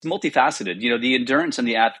multifaceted. The endurance and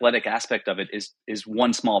the athletic aspect of it is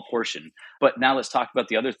one small portion. But now let's talk about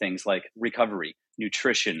the other things like recovery,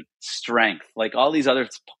 nutrition, strength, like all these other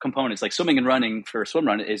components, like swimming and running for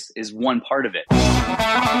Swimrun is one part of it.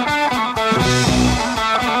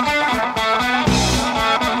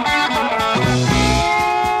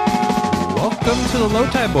 Welcome to the Low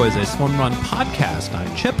Tide Boys, a Swimrun podcast.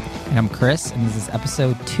 I'm Chip. And I'm Chris, and this is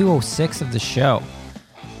episode 206 of the show.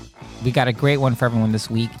 We got a great one for everyone this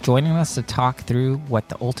week. Joining us to talk through what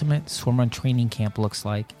the ultimate swimrun training camp looks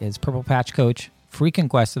like is Purple Patch Coach,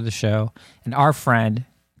 frequent guest of the show, and our friend,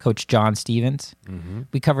 Coach John Stevens. Mm-hmm.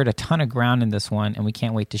 We covered a ton of ground in this one, and we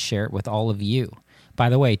can't wait to share it with all of you. By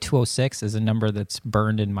the way, 206 is a number that's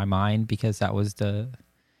burned in my mind because that was the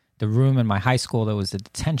room in my high school that was the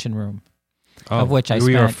detention room. Of which I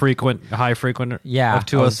spent... You were a high frequenter of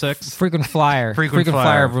 206? Frequent flyer. frequent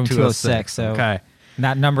flyer of room 206. So okay.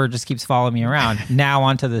 That number just keeps following me around. Now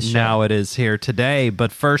onto the show. Now it is here today.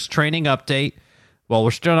 But first, training update. Well,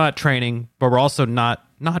 we're still not training, but we're also not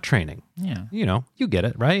training. Yeah. You get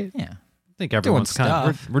it, right? Yeah. I think everyone's kind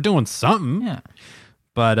of... We're doing something. Yeah.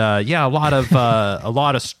 But a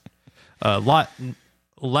lot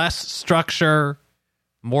less structure,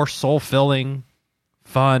 more soul-filling,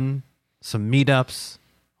 fun, some meetups,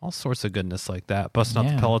 all sorts of goodness like that. Busting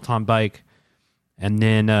out the Peloton bike. And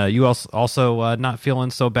then you also not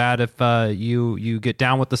feeling so bad if you get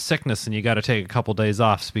down with the sickness and you got to take a couple days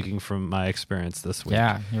off, speaking from my experience this week.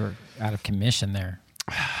 Yeah, you're out of commission there.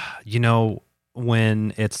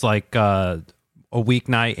 When it's like a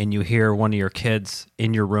weeknight and you hear one of your kids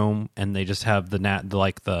in your room and they just have the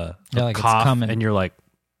cough and you're like,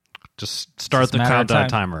 just start the countdown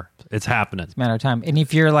timer. It's happening. It's a matter of time. And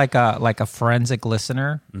if you're like a forensic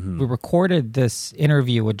listener, we recorded this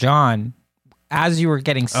interview with John as you were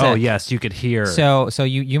getting sick. Oh, yes, you could hear. So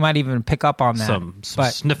you might even pick up on that. Some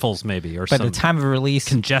sniffles maybe. But the time of release,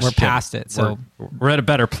 congestion. We're past it. So we're at a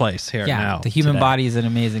better place here now. The human body is an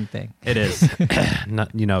amazing thing. It is.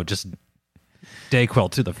 Just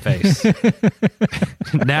Dayquil to the face.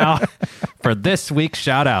 Now, for this week's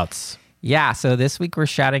shout-outs. Yeah, so this week we're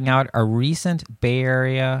shouting out our recent Bay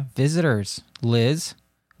Area visitors. Liz,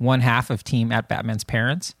 one half of Team at Batman's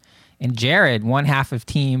Parents, and Jared, one half of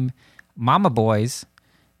Team Mama Boys.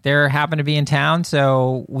 They happened to be in town,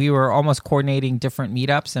 so we were almost coordinating different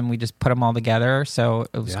meetups, and we just put them all together. So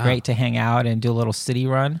it was great to hang out and do a little city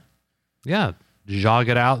run. Yeah, jog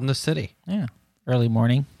it out in the city. Yeah, early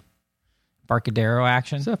morning. Barcadero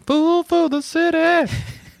action. It's a fool for the city.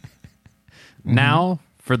 Now...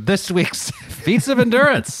 for this week's feats of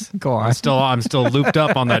endurance. Go on. I'm still looped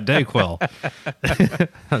up on that Dayquil.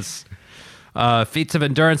 Feats of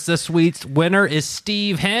endurance this week's winner is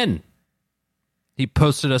Steve Henn. He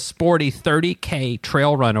posted a sporty 30K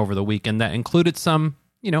trail run over the weekend that included some,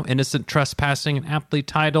 innocent trespassing and aptly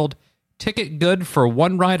titled "Ticket Good for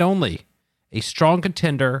One Ride Only," a strong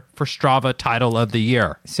contender for Strava Title of the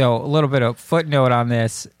Year. So a little bit of footnote on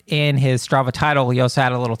this. In his Strava title, he also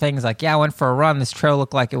had a little thing. He's like, I went for a run. This trail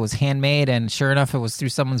looked like it was handmade, and sure enough, it was through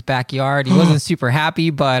someone's backyard. He wasn't super happy,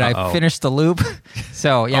 but I finished the loop.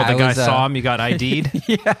 So, yeah. The guy saw him, you got ID'd?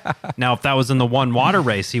 Yeah. Now, if that was in the one water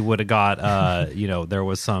race, he would have got, there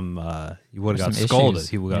was some, he would have got scolded. Issues.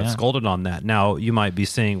 He would have got scolded on that. Now, you might be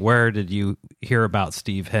saying, where did you hear about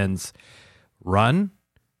Steve Henn's run?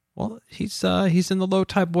 Well, he's in the Low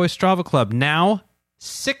Tide Boys Strava Club now,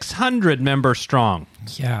 600 members strong.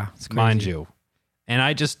 Yeah, it's crazy. Mind you. And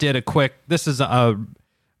I just did this is a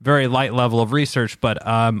very light level of research, but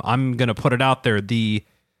I'm going to put it out there, the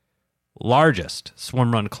largest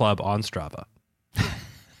swimrun club on Strava.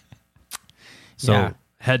 So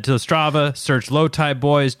head to Strava, search Low Tide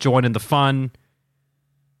Boys, join in the fun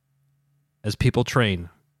as people train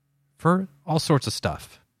for all sorts of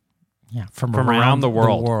stuff. Yeah, from around the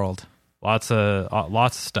world. Lots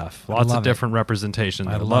of stuff. Lots of different representation.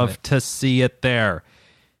 I love to see it there.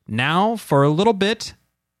 Now for a little bit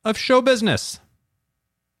of show business.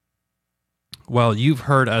 Well, you've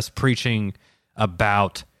heard us preaching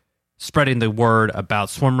about spreading the word about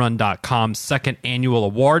swimrun.com's second annual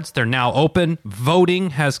awards. They're now open.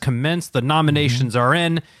 Voting has commenced. The nominations are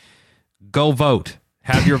in. Go vote.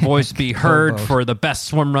 Have your voice be heard for the best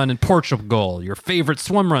swim run in Portugal, your favorite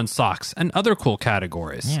swim run socks, and other cool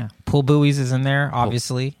categories. Yeah. Pool buoys is in there,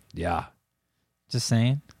 obviously. Yeah. Just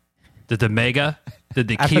saying. Did the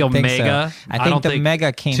Keel Mega? So. I think the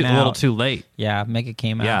Mega came out. A little too late. Yeah, Mega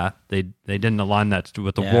came out. Yeah, they didn't align that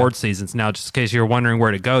with the award seasons. Now, just in case you're wondering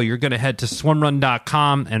where to go, you're going to head to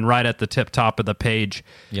swimrun.com, and right at the top of the page,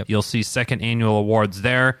 you'll see second annual awards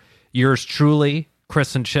there. Yours truly,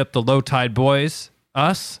 Chris and Chip, the Low Tide Boys,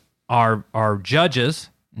 us, our judges,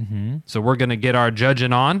 So we're going to get our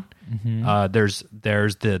judging on. There's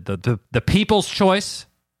the People's Choice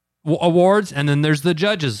Awards, and then there's the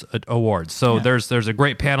Judges Awards. So there's a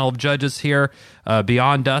great panel of judges here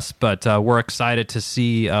beyond us, but we're excited to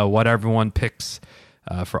see what everyone picks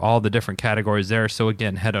for all the different categories there. So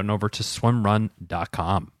again, head on over to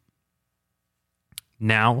swimrun.com.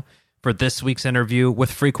 Now, for this week's interview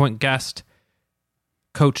with frequent guest,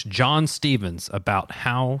 Coach John Stevens, about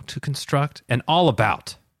how to construct and all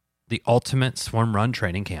about the ultimate swim run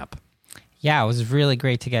training camp. Yeah, it was really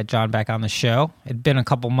great to get John back on the show. It'd been a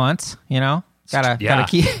couple months, Gotta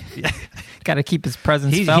keep his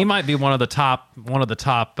presence felt. He might be one of the top.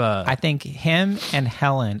 I think him and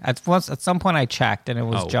Helen. At some point, I checked, and it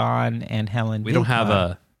was John and Helen. We don't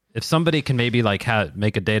have if somebody can maybe make a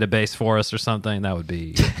database for us or something, that would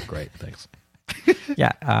be great. Thanks.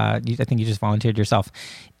 Yeah, I think you just volunteered yourself.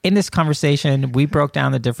 In this conversation, we broke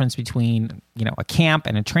down the difference between, a camp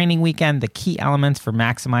and a training weekend, the key elements for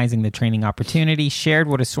maximizing the training opportunity, shared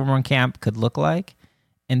what a swimrun camp could look like,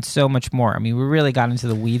 and so much more. I mean, we really got into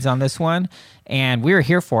the weeds on this one, and we were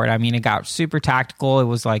here for it. I mean, it got super tactical. It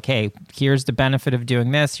was like, hey, here's the benefit of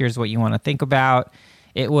doing this. Here's what you want to think about.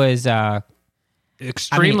 It was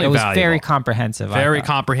extremely valuable. Very comprehensive. Very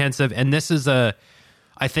comprehensive, and this is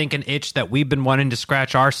I think an itch that we've been wanting to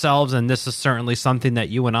scratch ourselves, and this is certainly something that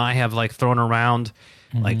you and I have thrown around.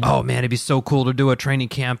 Like, oh man, it'd be so cool to do a training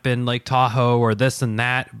camp in Lake Tahoe or this and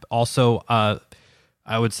that. Also, I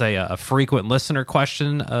would say a frequent listener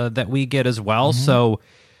question that we get as well. So,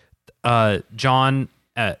 John,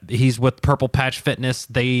 he's with Purple Patch Fitness.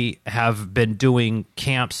 They have been doing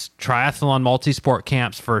camps, triathlon, multi-sport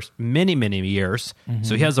camps for many, many years.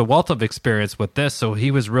 So he has a wealth of experience with this. So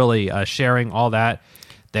he was really sharing all that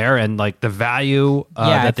there, and the value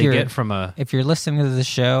that they get from if you're listening to the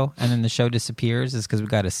show and then the show disappears, is because we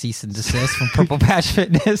got a cease and desist from Purple Patch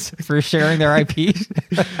Fitness for sharing their IP. You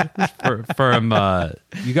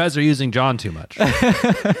guys are using John too much,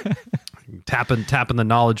 tapping the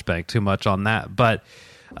knowledge bank too much on that. But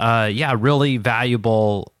really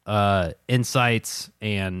valuable insights,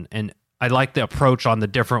 and I like the approach on the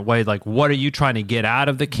different way. Like, what are you trying to get out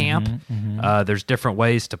of the camp? There's different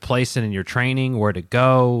ways to place it in your training, where to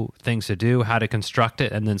go, things to do, how to construct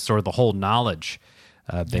it, and then sort of the whole knowledge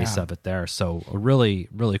base of it there. So a really,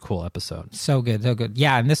 really cool episode. So good, so good.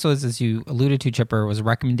 Yeah, and this was, as you alluded to, Chipper, was a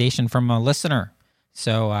recommendation from a listener.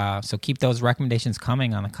 So keep those recommendations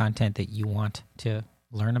coming on the content that you want to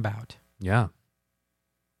learn about. Yeah.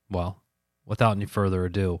 Well, without any further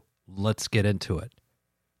ado, let's get into it.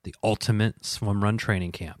 The Ultimate Swim Run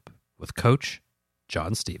Training Camp with Coach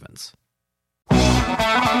John Stevens.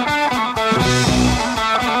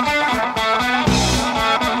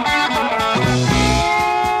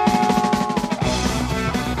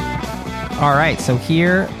 All right, so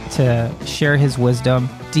here to share his wisdom,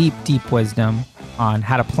 deep wisdom on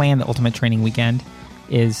how to plan the Ultimate Training Weekend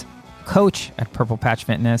is Coach at Purple Patch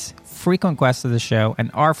Fitness, frequent guest of the show, and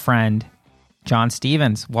our friend, John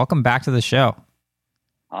Stevens. Welcome back to the show.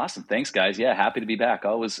 Awesome. Thanks, guys. Yeah, happy to be back.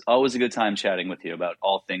 Always a good time chatting with you about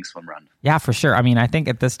all things swim run. Yeah, for sure. I mean, I think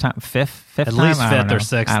at this time, fifth at time, least fifth or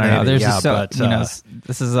sixth. I don't know. There's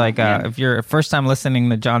this is like if you're a first time listening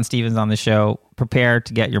to John Stevens on the show, prepare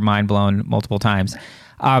to get your mind blown multiple times.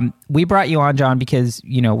 We brought you on, John, because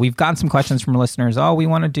we've gotten some questions from listeners. Oh, we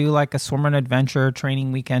want to do like a swim run adventure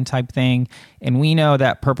training weekend type thing, and we know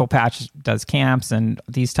that Purple Patch does camps and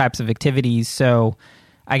these types of activities. So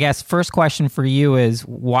I guess first question for you is,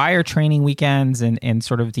 why are training weekends and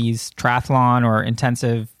sort of these triathlon or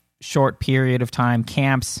intensive short period of time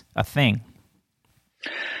camps a thing?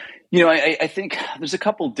 I think there's a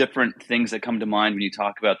couple different things that come to mind when you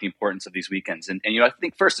talk about the importance of these weekends. And I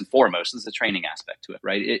think first and foremost is the training aspect to it,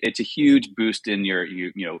 right? It's a huge boost in your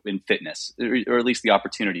in fitness, or at least the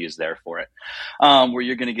opportunity is there for it, where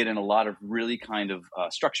you're going to get in a lot of really kind of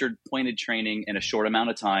structured, pointed training in a short amount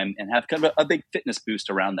of time and have kind of a big fitness boost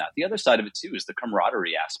around that. The other side of it too is the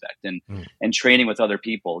camaraderie aspect and training with other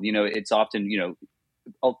people. It's often,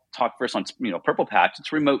 I'll talk first on, Purple Patch.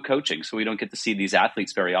 It's remote coaching, so we don't get to see these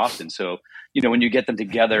athletes very often. So, when you get them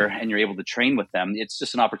together and you're able to train with them, it's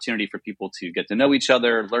just an opportunity for people to get to know each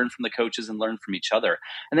other, learn from the coaches and learn from each other.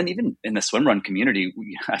 And then even in the swim run community,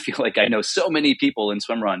 I feel like I know so many people in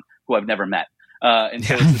swim run who I've never met. And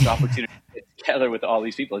so it's this opportunity to get together with all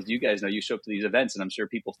these people. As you guys know, you show up to these events and I'm sure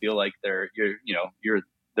people feel like you're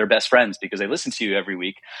their best friends because they listen to you every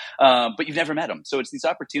week, but you've never met them. So it's these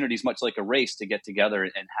opportunities, much like a race, to get together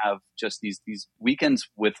and have just these weekends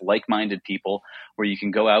with like-minded people where you can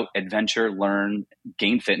go out, adventure, learn,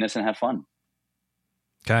 gain fitness, and have fun.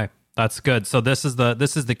 Okay, that's good. So this is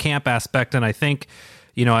the camp aspect, and I think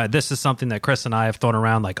This is something that Chris and I have thrown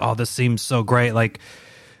around like, oh, this seems so great. Like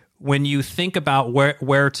when you think about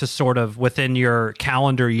where to sort of within your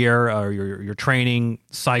calendar year or your training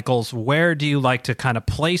cycles, where do you like to kind of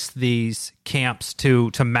place these camps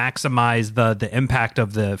to maximize the impact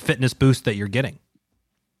of the fitness boost that you're getting?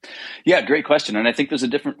 Yeah, great question. And I think there's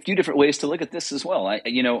few different ways to look at this as well.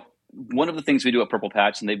 One of the things we do at Purple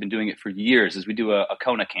Patch, and they've been doing it for years, is we do a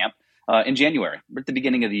Kona camp in January, at the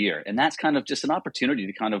beginning of the year. And that's kind of just an opportunity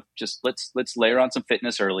to kind of just let's layer on some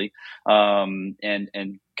fitness early and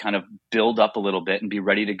kind of build up a little bit and be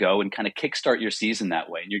ready to go and kind of kickstart your season that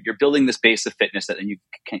way. And you're building this base of fitness that you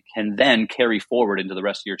can then carry forward into the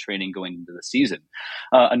rest of your training going into the season.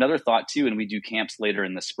 Another thought too, and we do camps later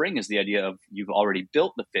in the spring, is the idea of you've already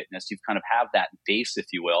built the fitness. You've kind of have that base, if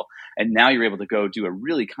you will. And now you're able to go do a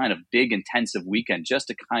really kind of big intensive weekend just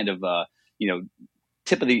to kind of,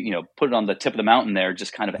 put it on the tip of the mountain there,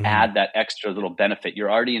 just kind of add that extra little benefit.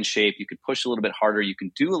 You're already in shape. You could push a little bit harder. You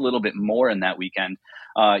can do a little bit more in that weekend.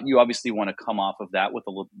 You obviously want to come off of that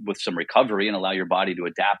with some recovery and allow your body to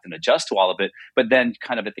adapt and adjust to all of it. But then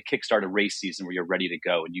kind of at the kickstart of race season where you're ready to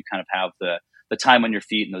go and you kind of have the time on your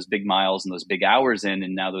feet and those big miles and those big hours in,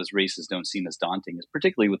 and now those races don't seem as daunting, as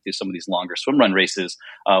particularly with some of these longer swim run races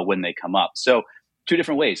when they come up. So two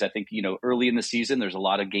different ways. I think, early in the season, there's a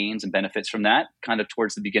lot of gains and benefits from that. Kind of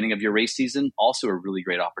towards the beginning of your race season, also a really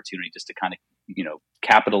great opportunity just to kind of,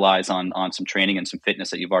 capitalize on some training and some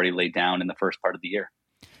fitness that you've already laid down in the first part of the year.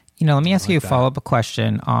 Let me ask you a follow-up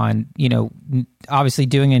question on, obviously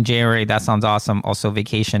doing in January, that sounds awesome. Also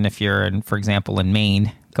vacation if you're for example, in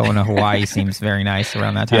Maine, going to Hawaii seems very nice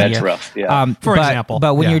around that time of year. It's rough. Yeah. For example.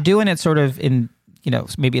 But when you're doing it sort of in,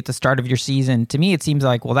 maybe at the start of your season, to me, it seems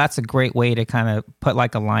like, well, that's a great way to kind of put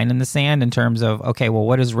like a line in the sand in terms of, okay, well,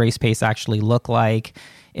 what does race pace actually look like?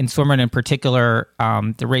 In Swimrun in particular,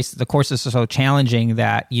 the courses are so challenging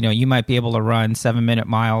that, you might be able to run 7-minute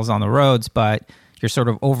miles on the roads, but your sort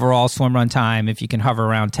of overall swim run time, if you can hover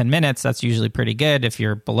around 10 minutes, that's usually pretty good. If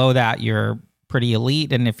you're below that, you're pretty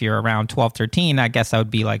elite. And if you're around 12, 13, I guess that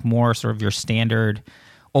would be like more sort of your standard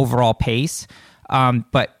overall pace.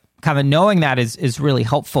 But kind of knowing that is really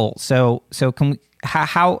helpful. So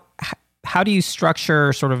how do you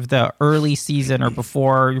structure sort of the early season or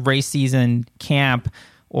before race season camp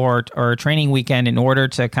or training weekend in order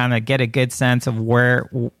to kind of get a good sense of where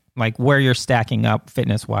you're stacking up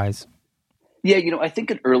fitness wise? Yeah, I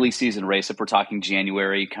think an early season race, if we're talking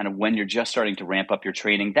January, kind of when you're just starting to ramp up your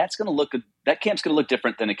training, that camp's going to look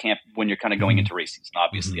different than a camp when you're kind of going into race season,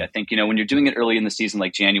 obviously. I think, when you're doing it early in the season,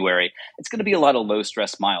 like January, it's going to be a lot of low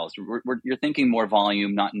stress miles. You're thinking more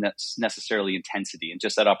volume, not necessarily intensity, and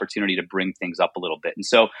just that opportunity to bring things up a little bit. And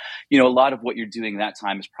so, a lot of what you're doing that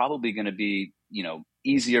time is probably going to be,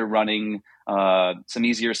 easier running, some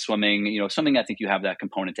easier swimming. Swimming, I think you have that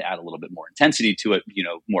component to add a little bit more intensity to it,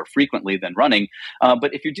 more frequently than running.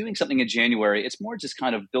 But if you're doing something in January, it's more just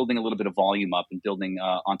kind of building a little bit of volume up and building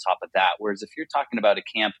on top of that. Whereas if you're talking about a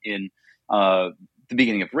camp in the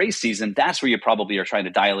beginning of race season, that's where you probably are trying to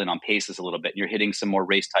dial in on paces a little bit. You're hitting some more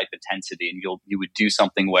race type intensity, and you would do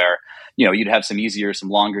something where, you'd have some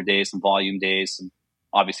longer days, some volume days, some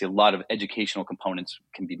obviously, a lot of educational components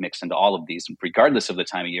can be mixed into all of these, regardless of the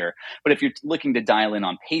time of year. But if you're looking to dial in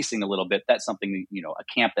on pacing a little bit, that's something,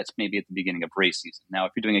 a camp that's maybe at the beginning of race season. Now,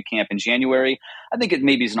 if you're doing a camp in January, I think it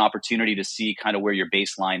maybe is an opportunity to see kind of where your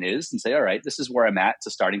baseline is and say, all right, this is where I'm at. It's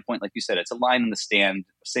a starting point. Like you said, it's a line in the sand,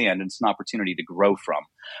 and it's an opportunity to grow from.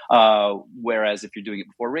 Whereas if you're doing it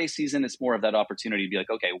before race season, it's more of that opportunity to be like,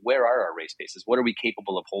 okay, where are our race paces? What are we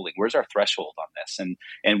capable of holding? Where's our threshold on this?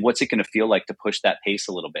 And what's it going to feel like to push that pace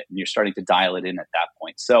a little bit? And you're starting to dial it in at that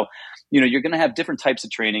point. So, you're going to have different types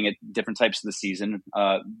of training at different types of the season,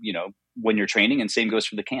 when you're training, and same goes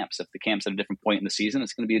for the camps. If the camp's at a different point in the season,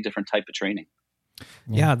 it's going to be a different type of training.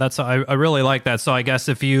 Yeah, I really like that. So I guess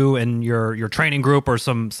if you and your training group or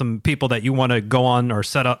some people that you want to go on or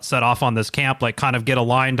set off on this camp, like kind of get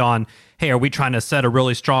aligned on, hey, are we trying to set a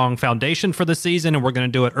really strong foundation for the season and we're going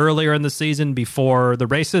to do it earlier in the season before the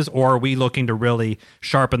races, or are we looking to really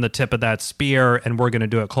sharpen the tip of that spear and we're going to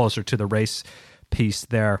do it closer to the race piece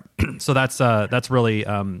there? So that's really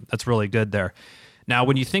good there. Now,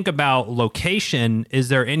 when you think about location, is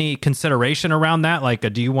there any consideration around that? Like,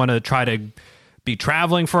 do you want to try to be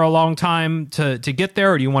traveling for a long time to get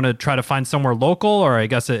there, or do you want to try to find somewhere local? Or I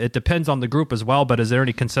guess it depends on the group as well, but is there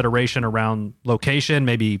any consideration around location,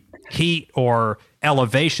 maybe heat or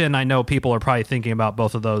elevation? I know people are probably thinking about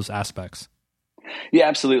both of those aspects. Yeah,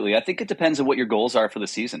 absolutely. I think it depends on what your goals are for the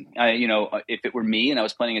season. If it were me and I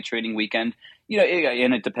was planning a training weekend,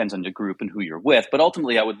 and it depends on the group and who you're with, but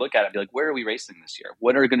ultimately I would look at it and be like, where are we racing this year?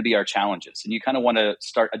 What are going to be our challenges? And you kind of want to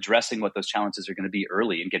start addressing what those challenges are going to be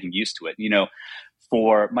early and getting used to it.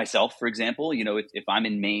 For myself, for example, if I'm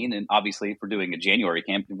in Maine, and obviously if we're doing a January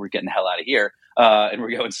camp and we're getting the hell out of here and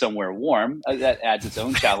we're going somewhere warm, that adds its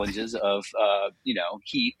own challenges of,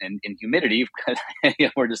 heat and humidity.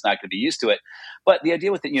 We're just not going to be used to it. But the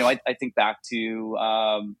idea with it, I think back to,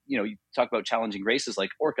 you talk about challenging races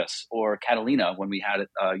like Orcas or Catalina when we had it,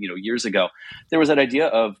 years ago. There was that idea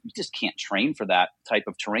of you just can't train for that type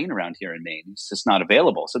of terrain around here in Maine. It's just not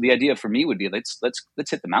available. So the idea for me would be let's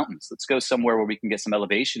hit the mountains. Let's go somewhere where we can get some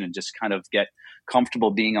elevation and just kind of get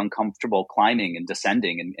comfortable being uncomfortable climbing and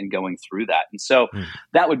descending and going through that. And so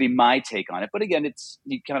that would be my take on it. But again,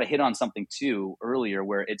 you kind of hit on something too earlier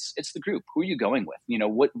where it's the group. Who are you going with?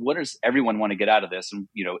 What does everyone want to get out of this? And,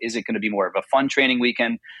 is it going to be more of a fun training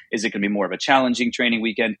weekend? Is it going to be more of a challenging training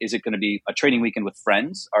weekend? Is it going to be a training weekend with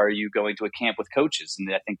friends? Are you going to a camp with coaches?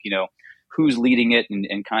 And I think, who's leading it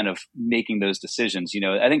and kind of making those decisions.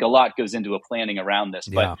 I think a lot goes into a planning around this,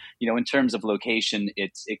 but in terms of location,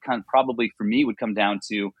 it kind of probably for me would come down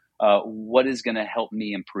to what is going to help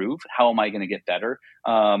me improve? How am I going to get better?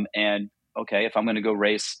 And okay, if I'm going to go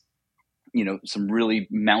race, some really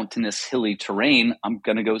mountainous, hilly terrain, I'm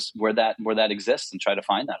going to go where that exists and try to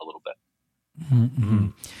find that a little bit. Mm-hmm.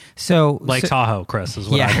 So Lake Tahoe, Chris, is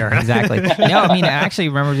what I heard. Exactly. No, I actually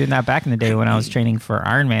remember doing that back in the day when I was training for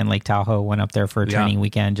Ironman. Lake Tahoe, went up there for a training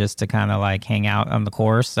weekend just to kind of like hang out on the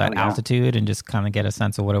course at altitude and just kind of get a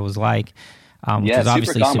sense of what it was like. Which is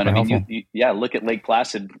obviously super helpful. Look at Lake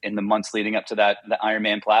Placid in the months leading up to the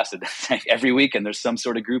Ironman Placid. Every weekend there's some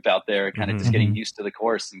sort of group out there kind of just getting used to the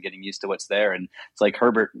course and getting used to what's there. And it's like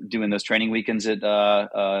Herbert doing those training weekends at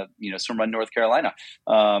Swimrun, North Carolina.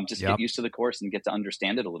 Get used to the course and get to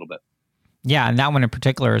understand it a little bit. Yeah, and that one in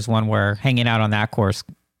particular is one where hanging out on that course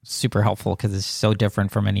super helpful because it's so different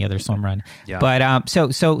from any other swim run. Yeah. But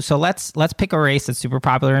so let's pick a race that's super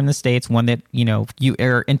popular in the States, one that you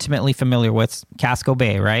are intimately familiar with, Casco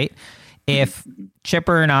Bay, right? If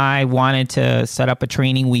Chipper and I wanted to set up a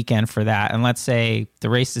training weekend for that, and let's say the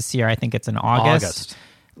race this year, I think it's in August.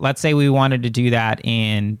 Let's say we wanted to do that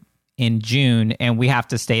in June, and we have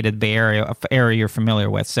to stay to the Bay Area you're familiar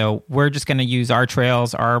with. So we're just going to use our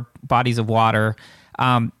trails, our bodies of water.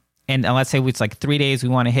 And let's say it's like 3 days, we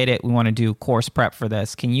want to hit it. We want to do course prep for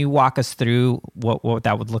this. Can you walk us through what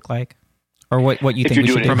that would look like? Or what you think we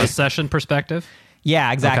should do? From a session perspective?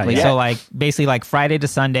 Yeah, exactly. Okay, yeah. So like basically like Friday to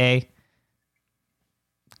Sunday,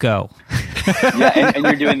 go. And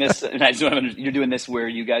you're doing this. You're doing this where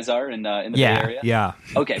you guys are in the Bay Area. Yeah.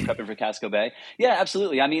 Okay, prepping for Casco Bay. Yeah,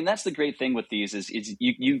 absolutely. I mean, that's the great thing with these is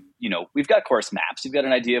you we've got course maps. You've got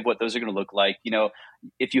an idea of what those are going to look like.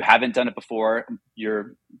 If you haven't done it before,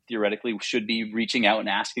 you're theoretically should be reaching out and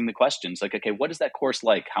asking the questions like, okay, what is that course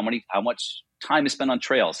like? How much time is spent on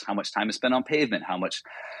trails? How much time is spent on pavement? How much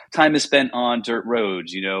time is spent on dirt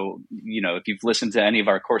roads? If you've listened to any of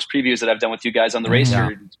our course previews that I've done with you guys on the race,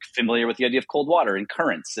 you're familiar with the idea of cold water and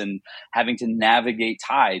currents and having to navigate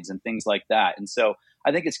tides and things like that. And so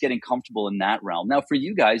I think it's getting comfortable in that realm. Now, for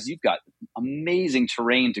you guys, you've got amazing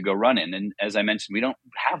terrain to go run in. And as I mentioned, we don't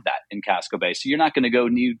have that in Casco Bay. So you're not going to go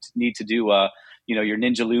need to do your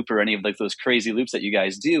ninja loop or any of those crazy loops that you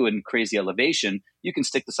guys do in crazy elevation. You can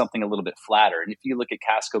stick to something a little bit flatter. And if you look at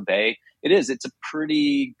Casco Bay, it's a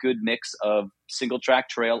pretty good mix of single track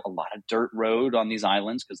trail, a lot of dirt road on these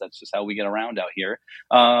islands, because that's just how we get around out here,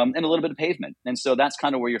 and a little bit of pavement. And so that's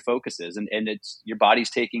kind of where your focus is. And it's your body's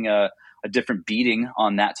taking a different beating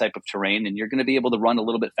on that type of terrain, and you're going to be able to run a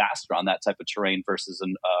little bit faster on that type of terrain versus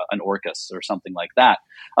an Orcas or something like that.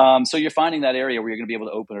 So you're finding that area where you're going to be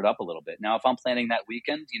able to open it up a little bit. Now, if I'm planning that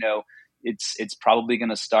weekend, it's probably going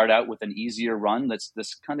to start out with an easier run. Let's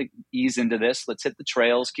kind of ease into this. Let's hit the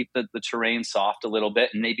trails, keep the terrain soft a little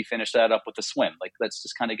bit, and maybe finish that up with a swim. Like, let's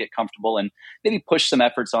just kind of get comfortable and maybe push some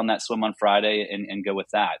efforts on that swim on Friday and go with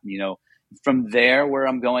that. From there, where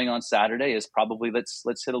I'm going on Saturday is probably let's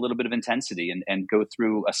hit a little bit of intensity and go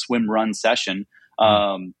through a swim run session.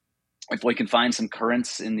 If we can find some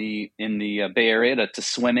currents in the Bay Area to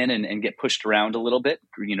swim in and get pushed around a little bit,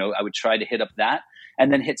 I would try to hit up that,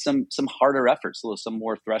 and then hit some harder efforts, some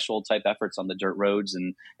more threshold type efforts on the dirt roads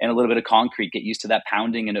and a little bit of concrete. Get used to that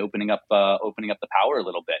pounding and opening up the power a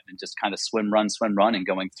little bit, and just kind of swim run and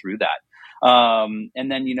going through that.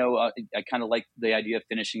 And then, I kind of like the idea of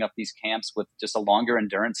finishing up these camps with just a longer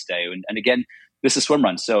endurance day. And again, this is swim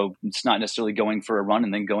run. So it's not necessarily going for a run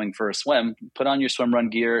and then going for a swim. Put on your swim run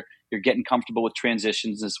gear, you're getting comfortable with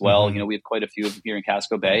transitions as well. Mm-hmm. We have quite a few of them here in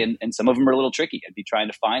Casco Bay, and some of them are a little tricky. I'd be trying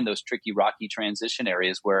to find those tricky, rocky transition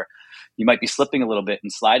areas where you might be slipping a little bit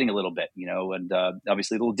and sliding a little bit, and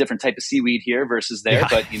obviously a little different type of seaweed here versus there,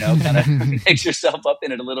 but, kind of mix yourself up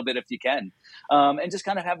in it a little bit if you can. And just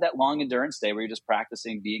kind of have that long endurance day where you're just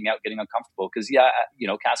practicing being out, getting uncomfortable. Because,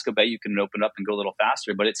 Casco Bay, you can open up and go a little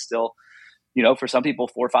faster, but it's still, for some people,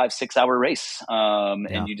 4, 5, 6 hour race.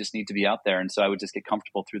 And you just need to be out there. And so I would just get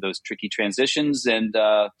comfortable through those tricky transitions and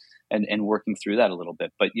working through that a little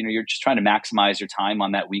bit. But, you're just trying to maximize your time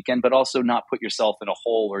on that weekend, but also not put yourself in a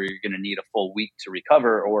hole where you're going to need a full week to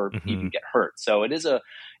recover or even get hurt. So it is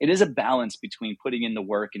a balance between putting in the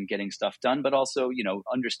work and getting stuff done, but also,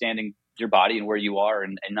 understanding your body and where you are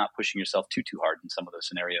and not pushing yourself too hard in some of those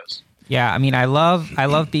scenarios. Yeah. I mean, I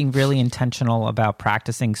love being really intentional about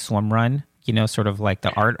practicing swim run, sort of like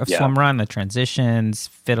the art of swim run, the transitions,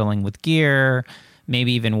 fiddling with gear,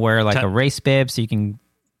 maybe even wear like a race bib so you can,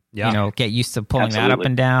 get used to pulling that up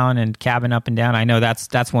and down and cabbing up and down. I know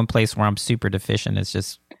that's one place where I'm super deficient is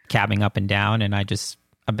just cabbing up and down. And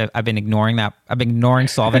I've been ignoring that. I've been ignoring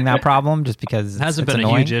solving that problem just because it hasn't been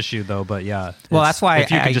annoying. A huge issue though, but yeah. Well, that's why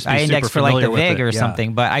I index for like the VIG or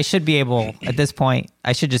something, but I should be able, at this point,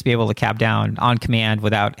 I should just be able to cab down on command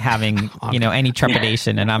without having, any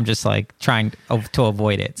trepidation. And I'm just like trying to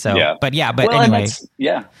avoid it. So, but anyway.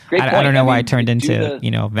 Great point. I don't know why I turned into,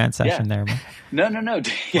 vent session there. But. No.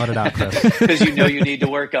 Let it out, Chris. Because you need to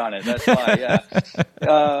work on it. That's why,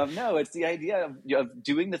 no, it's the idea of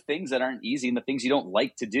doing the things that aren't easy and the things you don't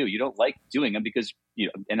like to do. You don't like doing them because,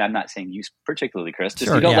 and I'm not saying you particularly, Chris,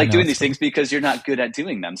 just you don't like doing these things because you're not good at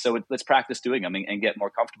doing them. So let's practice doing them and get more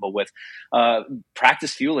comfortable with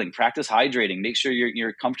practice fueling, practice hydrating, make sure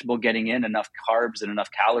you're comfortable getting in enough carbs and enough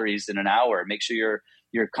calories in an hour. Make sure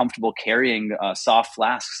you're comfortable carrying soft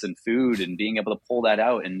flasks and food and being able to pull that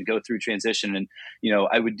out and go through transition. And,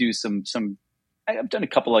 I would do I've done a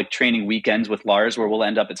couple like training weekends with Lars where we'll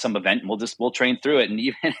end up at some event and we'll train through it. And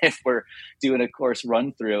even if we're doing a course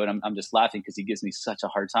run through, and I'm just laughing because he gives me such a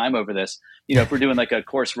hard time over this, if we're doing like a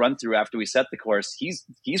course run through after we set the course,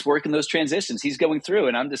 he's working those transitions, he's going through,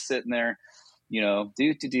 and I'm just sitting there,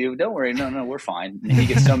 don't worry. No, we're fine. And he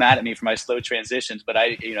gets so mad at me for my slow transitions, but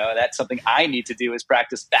that's something I need to do is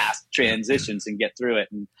practice fast transitions and get through it.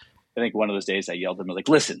 And I think one of those days I yelled at him, like,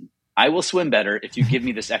 listen, I will swim better if you give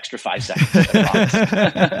me this extra 5 seconds. I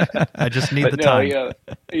promise. I just need the time.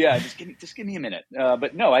 Just give me a minute.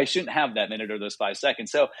 But no, I shouldn't have that minute or those 5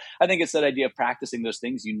 seconds. So I think it's that idea of practicing those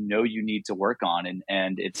things you need to work on,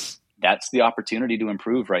 and that's the opportunity to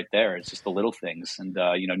improve right there. It's just the little things, and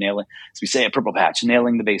nailing, as we say at Purple Patch,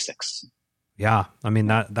 nailing the basics. Yeah, I mean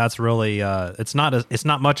that's really it's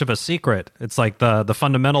not much of a secret. It's like the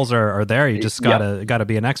fundamentals are there. You just gotta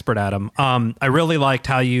be an expert at them. I really liked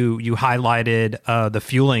how you highlighted the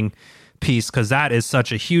fueling piece, because that is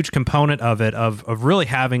such a huge component of it, of really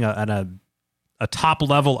having a top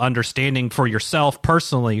level understanding for yourself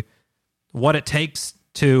personally what it takes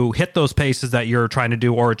to hit those paces that you're trying to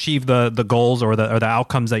do or achieve the goals or the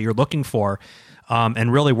outcomes that you're looking for.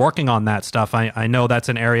 And really working on that stuff. I know that's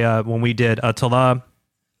an area when we did Attila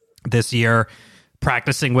this year,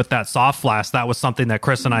 practicing with that soft flask, that was something that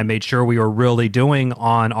Chris and I made sure we were really doing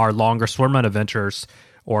on our longer swimrun adventures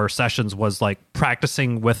or sessions, was like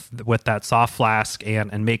practicing with that soft flask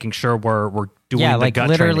and making sure we're doing the gut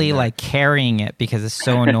literally like carrying it, because it's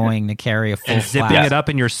so annoying to carry a full and zipping it up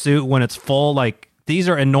in your suit when it's full. Like, these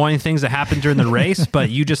are annoying things that happen during the race, but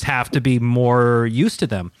you just have to be more used to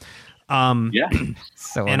them.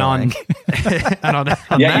 So annoying.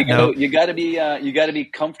 You got to be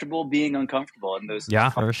comfortable being uncomfortable in those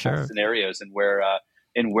for sure scenarios, and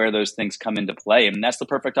where those things come into play. And that's the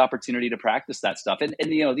perfect opportunity to practice that stuff. And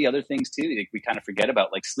the other things too, like we kind of forget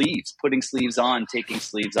about, like sleeves, putting sleeves on, taking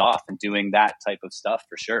sleeves off, and doing that type of stuff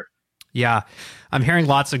for sure. Yeah, I'm hearing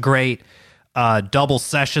lots of great double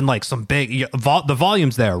session, like some big the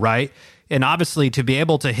volume's there, right? And obviously, to be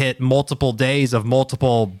able to hit multiple days of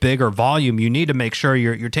multiple bigger volume, you need to make sure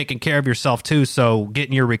you're taking care of yourself too. So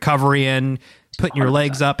getting your recovery in, putting 100%. Your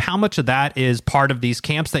legs up. How much of that is part of these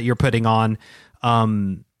camps that you're putting on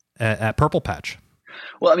at Purple Patch?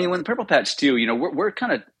 Well, I mean, when Purple Patch too, we're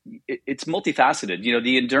kind of, it's multifaceted.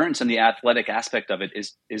 The endurance and the athletic aspect of it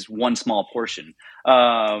is one small portion.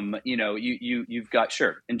 You've got,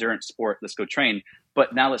 endurance sport, let's go train.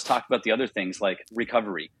 But now let's talk about the other things like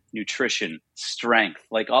recovery, nutrition, strength,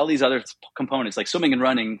 like all these other components, like swimming and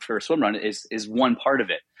running for Swimrun is one part of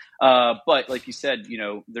it. But like you said,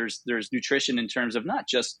 there's nutrition in terms of not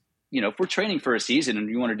just, if we're training for a season and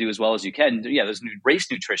you want to do as well as you can, there's race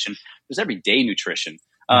nutrition, there's everyday nutrition.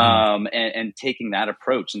 and taking that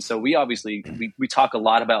approach. And so we obviously, we talk a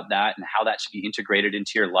lot about that and how that should be integrated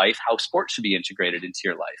into your life, how sports should be integrated into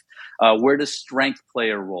your life. Where does strength play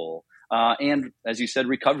a role? And as you said,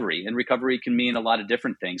 recovery. And recovery can mean a lot of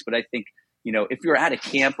different things. But I think, if you're at a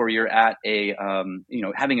camp or you're at a,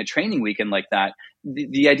 having a training weekend like that,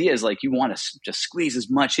 the idea is like you want to just squeeze as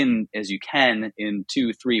much in as you can in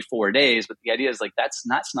 2, 3, 4 days. But the idea is like that's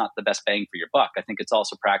not the best bang for your buck. I think it's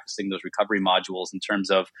also practicing those recovery modules in terms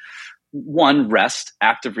of one, rest,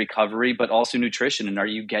 active recovery, but also nutrition. And are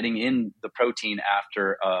you getting in the protein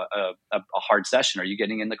after a hard session? Are you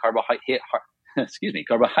getting in the carbohydrates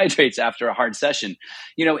after a hard session,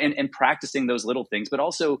 and practicing those little things. But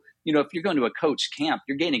also, if you're going to a coach camp,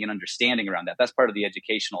 you're gaining an understanding around that. That's part of the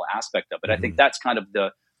educational aspect of it. I think that's kind of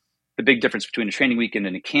the big difference between a training weekend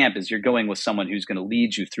and a camp is you're going with someone who's going to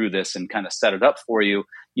lead you through this and kind of set it up for you.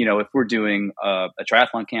 If we're doing a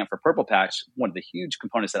triathlon camp for Purple Patch, one of the huge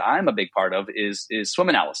components that I'm a big part of is swim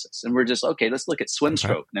analysis. And we're just, okay, let's look at swim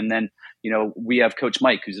stroke. And then, we have Coach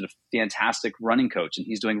Mike, who's a fantastic running coach, and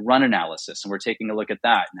he's doing run analysis. And we're taking a look at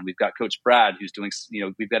that. And then we've got Coach Brad, who's doing,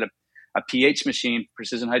 we've got a pH machine,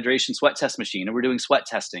 precision hydration sweat test machine, and we're doing sweat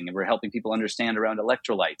testing, and we're helping people understand around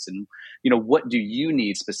electrolytes and, what do you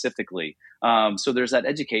need specifically? So there's that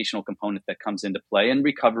educational component that comes into play, and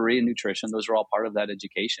recovery and nutrition. Those are all part of that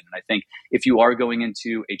education. And I think if you are going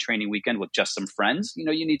into a training weekend with just some friends, you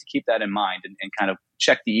need to keep that in mind and kind of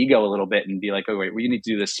check the ego a little bit and be like, oh, wait, well, you need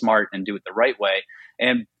to do this smart and do it the right way.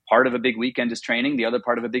 And part of a big weekend is training. The other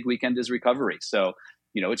part of a big weekend is recovery. So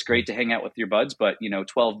it's great to hang out with your buds, but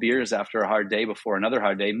 12 beers after a hard day before another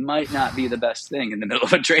hard day might not be the best thing in the middle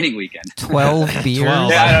of a training weekend. 12 beers?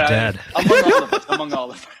 12, yeah, dead. Among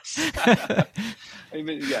all of us. I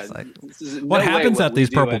mean, yeah, what happens at these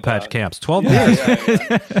Purple Patch camps? 12 beers.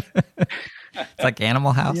 It's like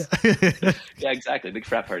Animal House. Yeah, exactly. Big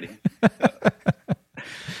frat party.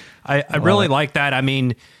 I really like that. I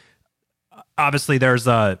mean, obviously there's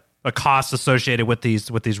a cost associated with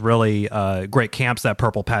these really great camps that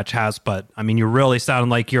Purple Patch has, but I mean, you really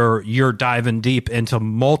sound like you're diving deep into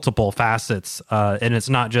multiple facets, and it's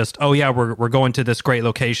not just, oh yeah, we're going to this great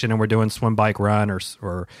location and we're doing swim, bike, run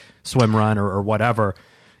or swim run or whatever.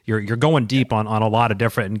 You're going deep on a lot of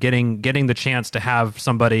different, and getting the chance to have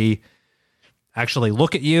somebody actually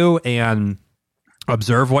look at you and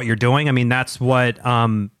observe what you're doing. I mean, that's what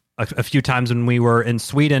a few times when we were in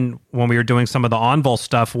Sweden, when we were doing some of the Envol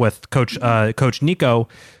stuff with Coach Nico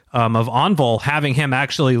of Envol, having him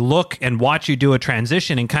actually look and watch you do a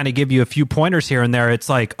transition and kind of give you a few pointers here and there. It's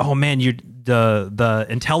like, oh man, the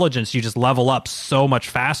intelligence, you just level up so much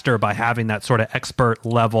faster by having that sort of expert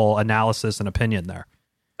level analysis and opinion there.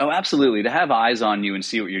 Oh, absolutely. To have eyes on you and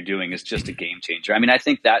see what you're doing is just a game changer. I mean, I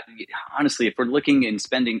think that, honestly, if we're looking and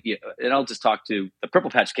spending, and I'll just talk to the Purple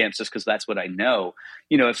Patch camps just because that's what I know.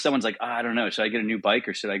 If someone's like, I don't know, should I get a new bike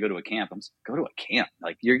or should I go to a camp? I'm just, go to a camp.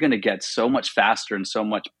 Like, you're going to get so much faster and so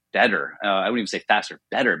much better. I wouldn't even say faster,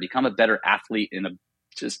 better. Become a better athlete and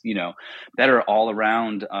better all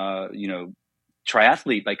around,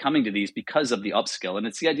 triathlete by coming to these because of the upskill. And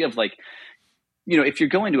it's the idea of like, if you're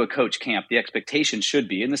going to a coach camp, the expectation should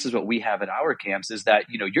be, and this is what we have at our camps, is that,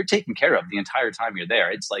 you're taken care of the entire time you're there.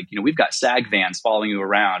 It's like, we've got SAG vans following you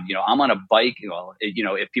around. I'm on a bike,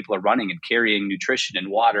 if people are running and carrying nutrition and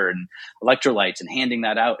water and electrolytes and handing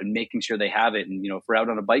that out and making sure they have it. And, if we're out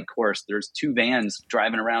on a bike course, there's 2 vans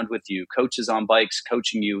driving around with you, coaches on bikes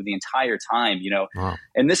coaching you the entire time, Wow.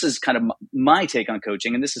 And this is kind of my take on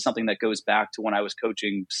coaching. And this is something that goes back to when I was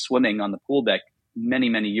coaching swimming on the pool deck many,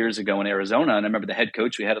 many years ago in Arizona. And I remember the head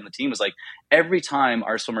coach we had on the team was like, every time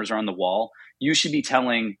our swimmers are on the wall, you should be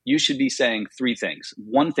saying 3 things,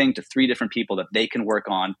 one thing to 3 different people that they can work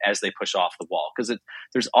on as they push off the wall. Because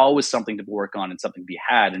there's always something to work on and something to be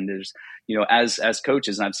had. And there's, as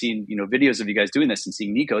coaches, and I've seen, videos of you guys doing this and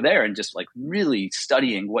seeing Nico there and just like really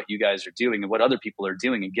studying what you guys are doing and what other people are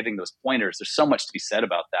doing and giving those pointers. There's so much to be said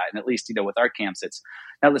about that. And at least, with our camps, it's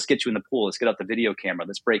now let's get you in the pool. Let's get out the video camera.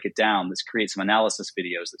 Let's break it down. Let's create some analysis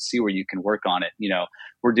videos. Let's see where you can work on it.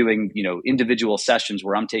 We're doing, individual sessions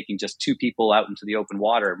where I'm taking just 2 people out into the open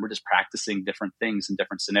water and we're just practicing different things in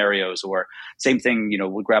different scenarios. Or same thing,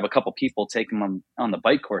 we'll grab a couple people, take them on the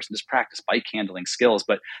bike course and just practice bike handling skills.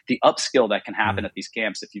 But the upskill that can happen at these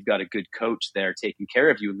camps, if you've got a good coach there taking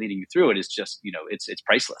care of you and leading you through it, is just, it's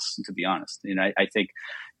priceless, to be honest. I think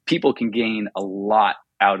people can gain a lot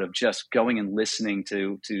out of just going and listening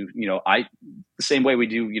to the same way we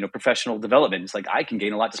do, professional development. It's like, I can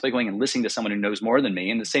gain a lot just by going and listening to someone who knows more than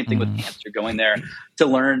me. And the same thing with camps. You're going there to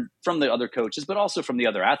learn from the other coaches, but also from the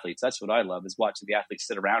other athletes. That's what I love, is watching the athletes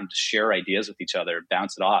sit around and just share ideas with each other,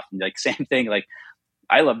 bounce it off. And like, same thing, like,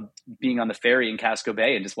 I love being on the ferry in Casco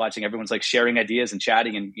Bay and just watching everyone's like sharing ideas and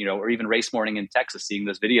chatting, and, you know, or even race morning in Texas, seeing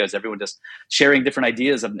those videos, everyone just sharing different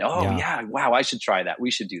ideas of, wow, I should try that.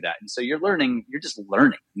 We should do that. And so you're just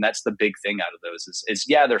learning. And that's the big thing out of those is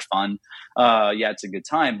yeah, they're fun. It's a good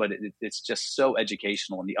time, but it's just so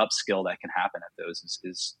educational, and the upskill that can happen at those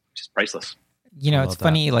is just priceless. You know, it's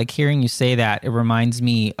funny, like hearing you say that, it reminds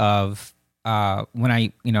me of when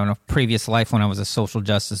I, you know, in a previous life when I was a social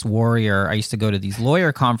justice warrior, I used to go to these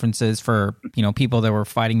lawyer conferences for, you know, people that were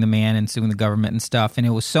fighting the man and suing the government and stuff. And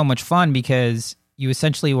it was so much fun because you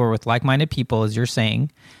essentially were with like-minded people, as you're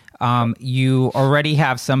saying. You already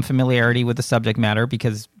have some familiarity with the subject matter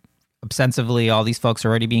because ostensibly all these folks are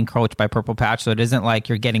already being coached by Purple Patch. So it isn't like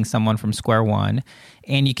you're getting someone from square one,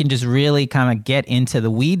 and you can just really kind of get into the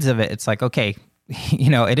weeds of it. It's like, okay, you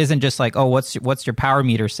know, it isn't just like, oh, what's your power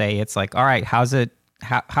meter say? It's like, all right,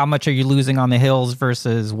 how much are you losing on the hills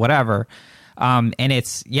versus whatever? And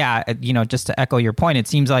it's, you know, just to echo your point, it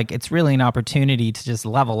seems like it's really an opportunity to just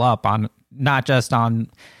level up on, not just on,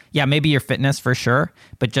 maybe your fitness for sure,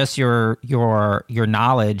 but just your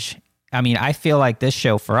knowledge. I mean, I feel like this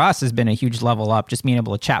show for us has been a huge level up, just being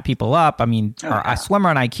able to chat people up. I mean, our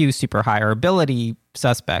Swimrun IQ is super high, our ability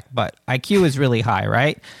suspect, but IQ is really high,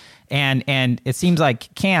 right? And it seems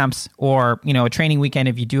like camps or, you know, a training weekend,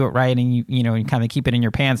 if you do it right and you know, you kind of keep it in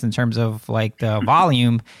your pants in terms of like the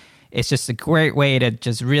volume, it's just a great way to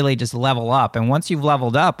just really just level up. And once you've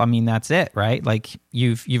leveled up, I mean, that's it, right? Like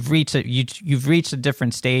you've reached a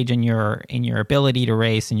different stage in your ability to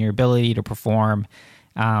race and your ability to perform.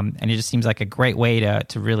 And it just seems like a great way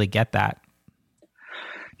to really get that.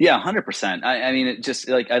 Yeah, 100%. I mean, it just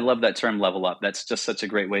like, I love that term level up. That's just such a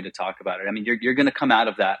great way to talk about it. I mean, you're going to come out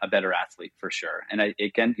of that a better athlete for sure. And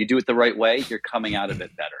again, you do it the right way, you're coming out of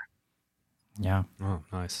it better. Yeah. Oh,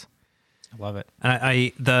 nice. I love it. And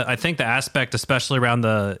I think the aspect, especially around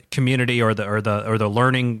the community or the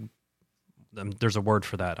learning, there's a word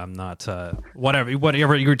for that. I'm not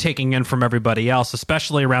whatever you're taking in from everybody else,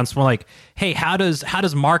 especially around like, hey, how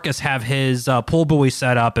does Marcus have his pull buoy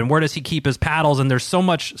set up, and where does he keep his paddles? And there's so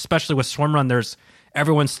much, especially with Swimrun,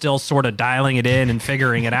 everyone's still sort of dialing it in and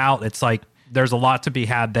figuring it out. It's like there's a lot to be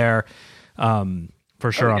had there,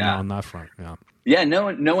 for sure. On that front. Yeah. Yeah,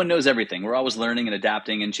 no one knows everything. We're always learning and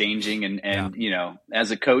adapting and changing. And you know,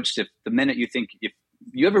 as a coach, if the minute you think, if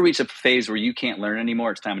you ever reach a phase where you can't learn anymore,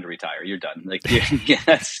 it's time to retire. You're done. Like,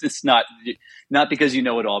 it's not because you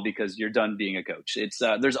know it all, because you're done being a coach. It's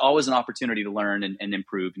there's always an opportunity to learn and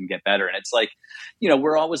improve and get better. And it's like, you know,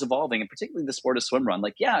 we're always evolving, and particularly the sport of swimrun.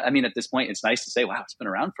 Like, I mean, at this point, it's nice to say, wow, it's been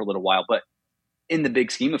around for a little while, but in the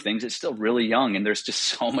big scheme of things, it's still really young. And there's just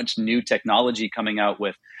so much new technology coming out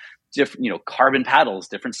with different, you know, carbon paddles,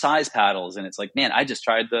 different size paddles. And it's like, man, I just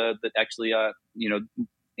tried the you know,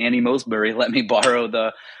 Annie Mosbury let me borrow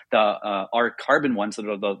our carbon ones,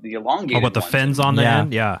 the elongated. Oh, with the ones. fins on the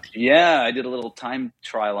end? Yeah. I did a little time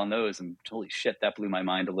trial on those, and holy shit, that blew my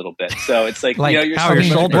mind a little bit. So it's like, like, you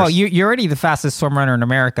know, you're already the fastest swim runner in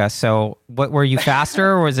America. So what, were you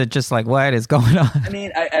faster, or was it just like, what is going on? I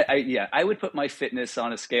mean, I would put my fitness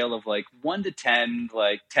on a scale of like 1 to 10,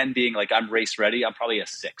 like 10 being like I'm race ready. I'm probably a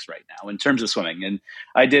 6 right now in terms of swimming. And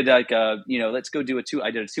I did like you know, let's go do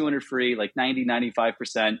I did a 200 free, like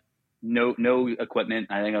 95%. No equipment.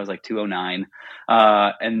 I think I was like 209.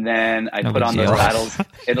 And then I put on those paddles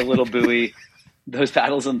and a little buoy, those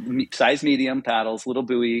paddles, size medium paddles, little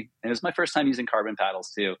buoy. And it was my first time using carbon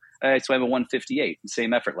paddles too. I swam a 158,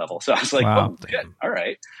 same effort level. So I was like, wow, oh, good. All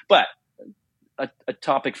right. But a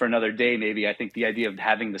topic for another day, maybe. I think the idea of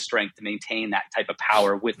having the strength to maintain that type of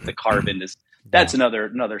power with the carbon that's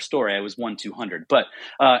another story. I was 1-200. But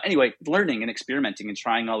anyway, learning and experimenting and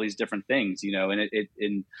trying all these different things, you know,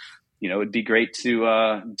 and you know, it'd be great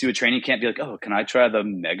to do a training camp. Be like, oh, can I try the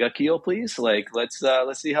mega keel, please? Like, let's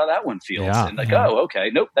see how that one feels. Yeah, and like, oh, okay,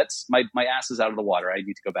 nope, that's my ass is out of the water. I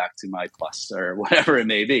need to go back to my plus or whatever it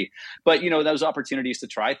may be. But you know, those opportunities to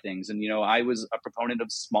try things. And you know, I was a proponent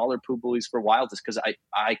of smaller pull buoys for a while, just because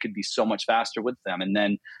I could be so much faster with them. And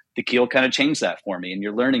then the keel kind of changed that for me. And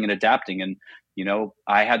you're learning and adapting. And you know,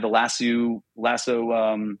 I had the lasso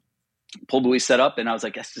pull buoy set up, and I was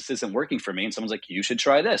like, this isn't working for me. And someone's like, you should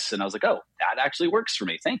try this. And I was like, oh, that actually works for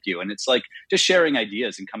me. Thank you. And it's like just sharing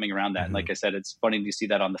ideas and coming around that. Mm-hmm. And like I said, it's funny to see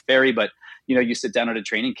that on the ferry, but you know, you sit down at a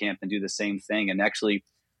training camp and do the same thing. And actually,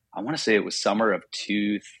 I want to say it was summer of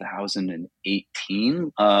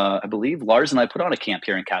 2018. I believe Lars and I put on a camp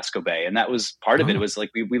here in Casco Bay. And that was part of it. It was like,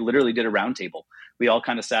 we literally did a roundtable we all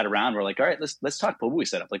kind of sat around. We're like, all right, let's talk pool buoy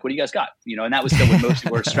setup. Like, what do you guys got? And that was still when most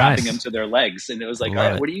people were strapping them to their legs. And it was like, all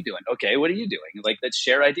right, what are you doing? Okay, what are you doing? Like, let's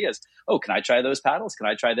share ideas. Oh, can I try those paddles? Can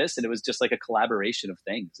I try this? And it was just like a collaboration of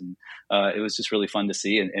things. And it was just really fun to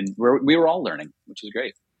see. And we were all learning, which was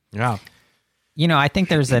great. Yeah. I think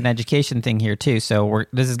there's an education thing here too. So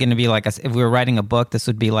this is going to be like, if we were writing a book, this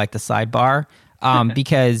would be like the sidebar,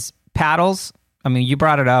 because paddles, I mean, you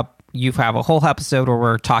brought it up. You have a whole episode where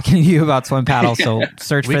we're talking to you about swim paddles. So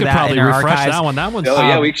search for that in our archives. We could probably refresh that one. That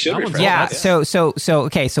one's we should refresh. Yeah.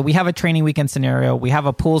 So we have a training weekend scenario. We have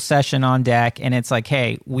a pool session on deck, and it's like,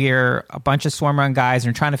 hey, we're a bunch of Swimrun guys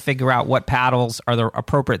and trying to figure out what paddles are the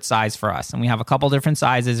appropriate size for us. And we have a couple different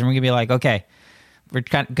sizes, and we're gonna be like, okay, we're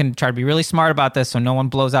going to try to be really smart about this so no one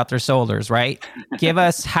blows out their shoulders, right? Give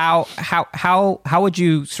us how would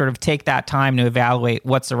you sort of take that time to evaluate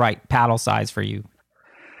what's the right paddle size for you?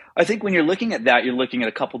 I think when you're looking at that, you're looking at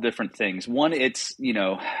a couple different things. One, it's,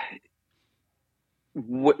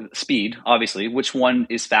 speed, obviously, which one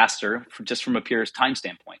is faster just from a pure time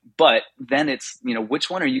standpoint. But then it's, which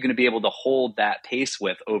one are you going to be able to hold that pace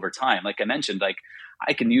with over time? Like I mentioned, like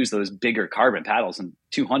I can use those bigger carbon paddles and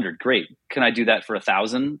 200. Great. Can I do that for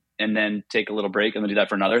 1,000 and then take a little break and then do that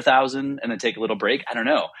for another 1,000 and then take a little break? I don't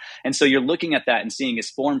know. And so you're looking at that and seeing is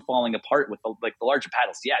form falling apart with the larger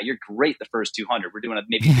paddles. Yeah, you're great the first 200. We're doing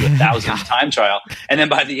maybe 1,000 time trial. And then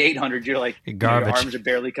by the 800, you're like, your arms are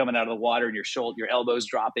barely coming out of the water and your elbows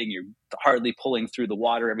dropping. You're hardly pulling through the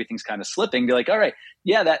water. Everything's kind of slipping. Be like, all right,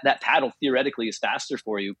 yeah, that paddle theoretically is faster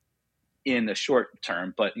for you in the short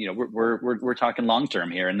term, but we're talking long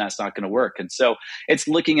term here, and that's not going to work. And so it's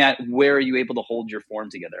looking at where are you able to hold your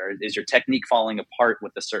form together? Is your technique falling apart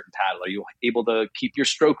with a certain paddle? Are you able to keep your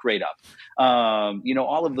stroke rate up?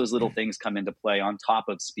 All of those little things come into play on top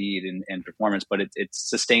of speed and performance, but it's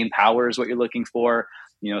sustained power is what you're looking for.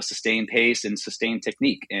 Sustained pace and sustained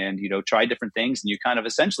technique, and try different things, and you kind of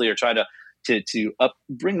essentially are trying to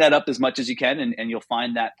bring that up as much as you can, and you'll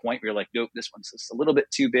find that point where you're like, nope, this one's just a little bit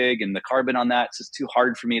too big, and the carbon on that's just too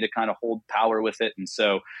hard for me to kind of hold power with it, and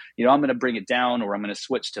so I'm going to bring it down, or I'm going to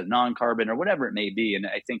switch to non-carbon or whatever it may be. And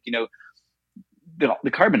I think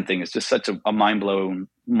the carbon thing is just such a mind-blowing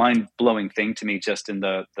thing to me, just in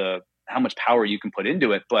the how much power you can put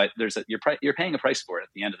into it, but you're paying a price for it at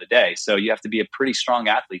the end of the day. So you have to be a pretty strong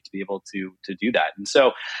athlete to be able to do that. And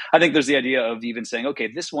so I think there's the idea of even saying, okay,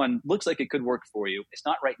 this one looks like it could work for you. It's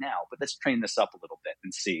not right now, but let's train this up a little bit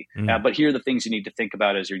and see. But here are the things you need to think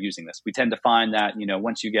about as you're using this. We tend to find that,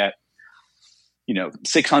 once you get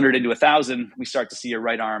 600 into 1,000, we start to see your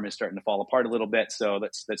right arm is starting to fall apart a little bit. So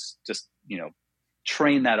let's just,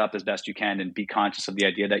 train that up as best you can and be conscious of the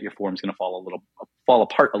idea that your form's going to fall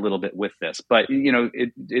apart a little bit with this. But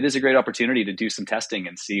it is a great opportunity to do some testing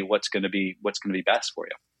and see what's going to be best for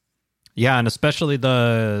you. Yeah, and especially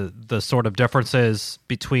the sort of differences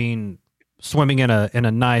between swimming in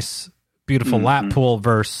a nice, beautiful lap pool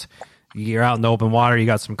versus you're out in the open water. You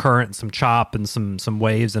got some current, and some chop, and some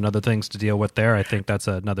waves and other things to deal with there. I think that's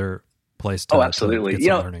another place to, absolutely. To get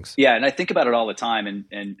some learnings. Yeah, and I think about it all the time,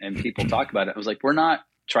 and people talk about it. I was like, we're not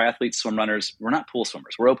triathletes, swim runners. We're not pool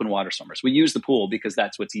swimmers. We're open water swimmers. We use the pool because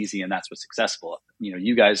that's what's easy and that's what's successful.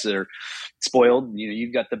 You guys are spoiled.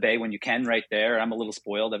 You've got the bay when you can right there. I'm a little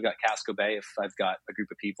spoiled. I've got Casco Bay if I've got a group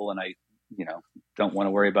of people and I don't want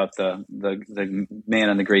to worry about the man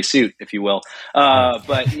in the gray suit, if you will. But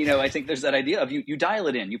I think there's that idea of you dial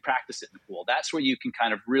it in, you practice it in the pool. That's where you can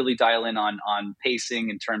kind of really dial in on pacing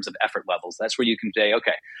in terms of effort levels. That's where you can say,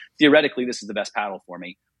 okay, theoretically, this is the best paddle for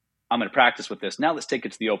me. I'm going to practice with this. Now let's take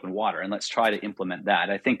it to the open water and let's try to implement that.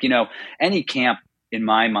 I think, any camp in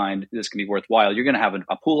my mind, this can be worthwhile. You're going to have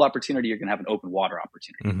a pool opportunity. You're going to have an open water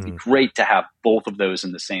opportunity. It'd be great to have both of those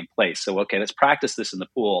in the same place. So, okay, let's practice this in the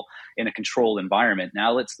pool in a controlled environment.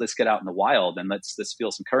 Now let's get out in the wild and let's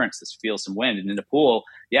feel some currents, let's feel some wind. And in the pool,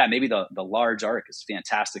 yeah, maybe the large arc is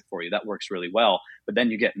fantastic for you. That works really well. But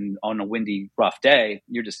then you get on a windy, rough day,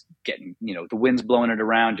 you're just getting, the wind's blowing it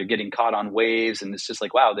around. You're getting caught on waves. And it's just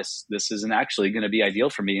like, wow, this isn't actually going to be ideal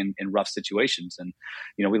for me in rough situations. And,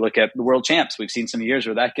 we look at the world champs. We've seen some years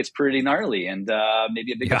where that gets pretty gnarly and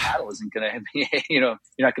maybe a bigger paddle isn't going to be, you're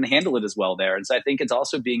not going to handle it as well there. And so I think it's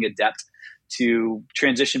also being adept to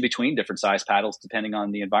transition between different size paddles depending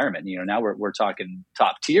on the environment. Now we're talking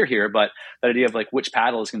top tier here, but that idea of like which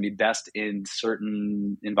paddle is going to be best in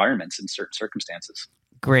certain environments and certain circumstances.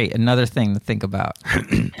 Great. Another thing to think about.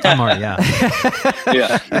 I'm already, yeah.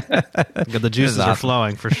 The juices are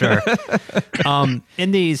flowing for sure.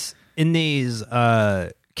 In these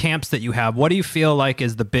camps that you have, what do you feel like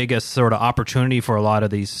is the biggest sort of opportunity for a lot of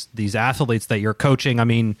these athletes that you're coaching? I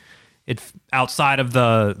mean, outside of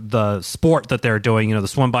the sport that they're doing, the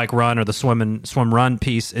swim, bike, run, or the swim run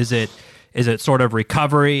piece? Is it sort of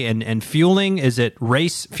recovery and fueling? Is it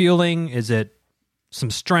race fueling? Is it some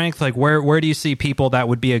strength? Like where do you see people that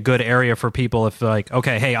would be a good area for people if like,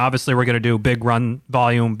 okay, hey, obviously we're going to do big run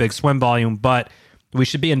volume, big swim volume, but we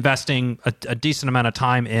should be investing a decent amount of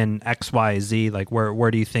time in X, Y, Z. Like where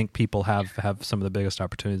do you think people have some of the biggest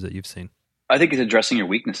opportunities that you've seen? I think it's addressing your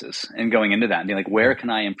weaknesses and going into that and being like, where can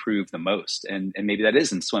I improve the most? And maybe that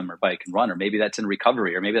is in swim or bike and run, or maybe that's in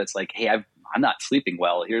recovery, or maybe that's like, hey, I'm not sleeping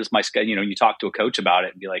well. Here's my schedule. You talk to a coach about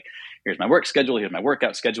it and be like, here's my work schedule. Here's my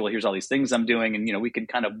workout schedule. Here's all these things I'm doing. And, we can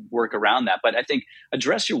kind of work around that. But I think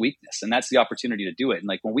address your weakness, and that's the opportunity to do it. And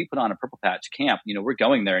like when we put on a Purple Patch camp, we're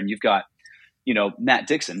going there and you've got, Matt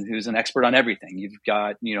Dixon, who's an expert on everything. You've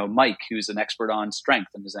got, Mike, who's an expert on strength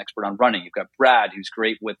and is an expert on running. You've got Brad, who's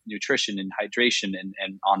great with nutrition and hydration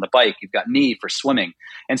and on the bike. You've got me for swimming.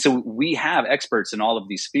 And so we have experts in all of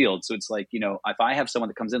these fields. So it's like, if I have someone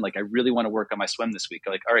that comes in, like, I really want to work on my swim this week,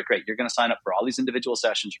 like, all right, great. You're going to sign up for all these individual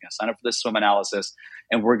sessions. You're going to sign up for this swim analysis,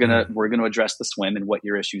 and we're going to address the swim and what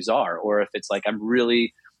your issues are. Or if it's like, I'm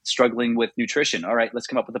really struggling with nutrition. All right, let's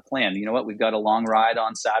come up with a plan. You know what? We've got a long ride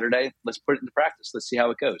on Saturday. Let's put it into practice. Let's see how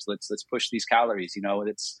it goes. Let's push these calories.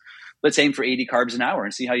 Let's aim for 80 carbs an hour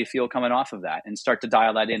and see how you feel coming off of that, and start to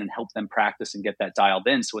dial that in and help them practice and get that dialed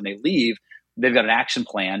in. So when they leave, they've got an action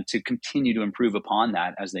plan to continue to improve upon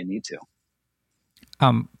that as they need to.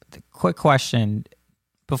 Quick question.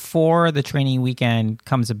 Before the training weekend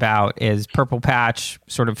comes about, is Purple Patch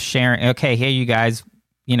sort of sharing, okay, hey, you guys,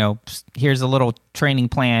 here's a little training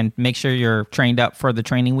plan. Make sure you're trained up for the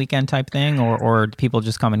training weekend type thing, or do people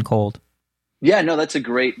just come in cold? Yeah, no, that's a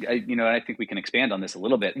great, and I think we can expand on this a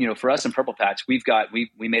little bit. For us in Purple Patch, we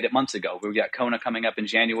made it months ago. We've got Kona coming up in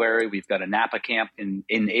January. We've got a Napa camp in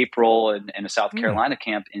April and a South Carolina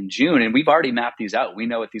camp in June. And we've already mapped these out. We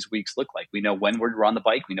know what these weeks look like. We know when we're on the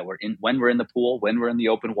bike. We know when we're in the pool, when we're in the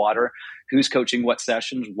open water, who's coaching what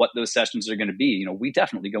sessions, what those sessions are going to be. We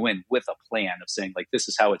definitely go in with a plan of saying, like, this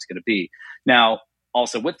is how it's going to be. Now,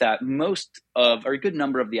 also with that, a good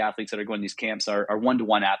number of the athletes that are going to these camps are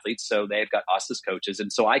one-to-one athletes. So they've got us as coaches.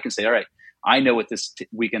 And so I can say, all right, I know what this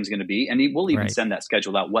weekend's going to be. And we'll even send that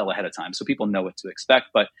schedule out well ahead of time so people know what to expect.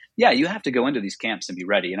 But yeah, you have to go into these camps and be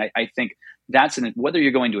ready. And I think that's whether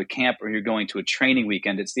you're going to a camp or you're going to a training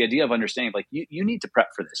weekend, it's the idea of understanding, like, you need to prep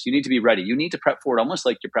for this. You need to be ready. You need to prep for it almost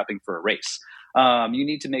like you're prepping for a race. You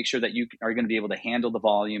need to make sure that you are going to be able to handle the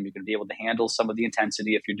volume. You're going to be able to handle some of the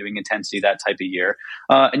intensity if you're doing intensity that type of year.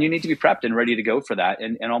 And you need to be prepped and ready to go for that,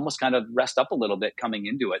 and almost kind of rest up a little bit coming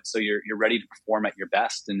into it. So you're ready to perform at your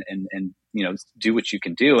best and do what you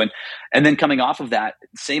can do. And then coming off of that,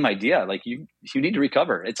 same idea, like you need to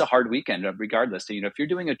recover. It's a hard weekend regardless. So, if you're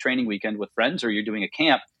doing a training weekend with friends or you're doing a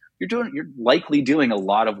camp, you're likely doing a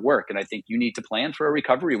lot of work. And I think you need to plan for a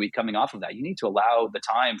recovery week coming off of that. You need to allow the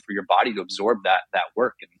time for your body to absorb that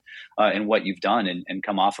work and what you've done and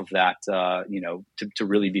come off of that, to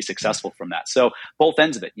really be successful from that. So both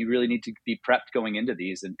ends of it, you really need to be prepped going into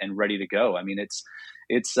these and ready to go. I mean,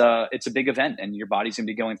 it's a big event and your body's going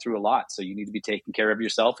to be going through a lot. So you need to be taking care of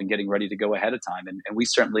yourself and getting ready to go ahead of time. And we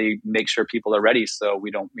certainly make sure people are ready. So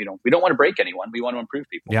we don't want to break anyone. We want to improve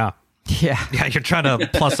people. Yeah. You're trying to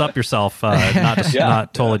plus up yourself,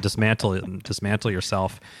 not totally dismantle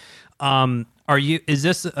yourself. Is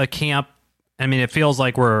this a camp? I mean, it feels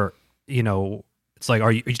like it's like,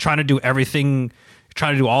 are you trying to do everything? You're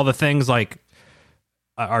trying to do all the things, like,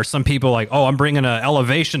 are some people like, oh, I'm bringing an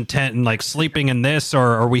elevation tent and like sleeping in this,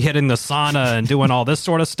 or are we hitting the sauna and doing all this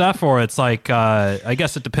sort of stuff? Or it's like, I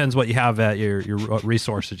guess it depends what you have at your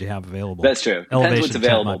resources you have available. That's true. Depends what's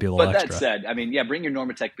available. But extra. That said, I mean, bring your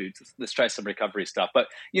Normatec boots. Let's try some recovery stuff. But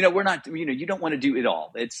we're not, you don't want to do it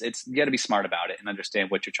all. It's you got to be smart about it and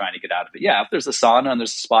understand what you're trying to get out of it. Yeah, if there's a sauna and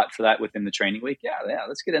there's a spot for that within the training week, yeah,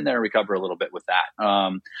 let's get in there and recover a little bit with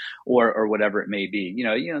that, or whatever it may be.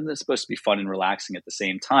 It's supposed to be fun and relaxing at the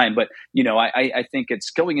same time. But, I think it's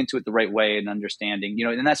going into it the right way and understanding,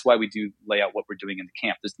 and that's why we do lay out what we're doing in the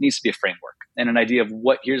camp. There needs to be a framework and an idea of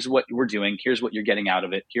here's what we're doing. Here's what you're getting out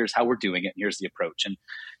of it. Here's how we're doing it. And here's the approach. And,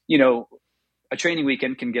 a training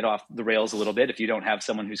weekend can get off the rails a little bit if you don't have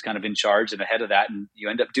someone who's kind of in charge and ahead of that, and you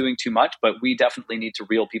end up doing too much. But we definitely need to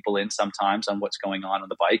reel people in sometimes on what's going on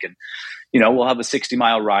the bike. And, we'll have a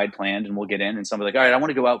 60-mile ride planned and we'll get in and somebody's like, all right, I want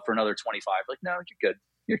to go out for another 25. Like, no, you're good.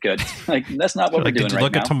 You're good. Like, that's not what we're doing did you right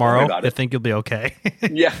look now. at tomorrow? I think you'll be okay.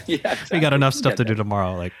 Yeah, exactly. We got enough stuff to do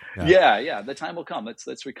tomorrow. Like, yeah. The time will come.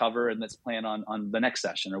 Let's recover and let's plan on the next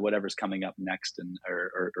session or whatever's coming up next and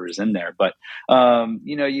or is in there. But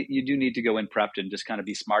you do need to go in prepped and just kind of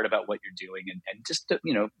be smart about what you're doing and just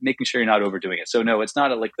making sure you're not overdoing it. So no, it's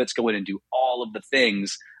not like let's go in and do all of the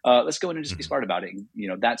things. Let's go in and just be smart about it.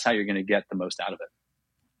 And, that's how you're going to get the most out of it.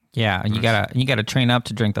 Yeah, and you gotta train up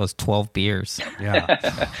to drink those 12 beers. Yeah,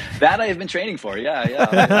 that I have been training for.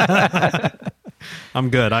 Yeah. I'm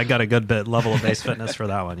good. I got a good level of base fitness for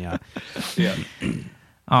that one. Yeah.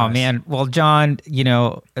 Oh, nice. Man. Well, John,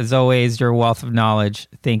 as always, your wealth of knowledge.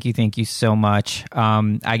 Thank you so much.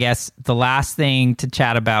 I guess the last thing to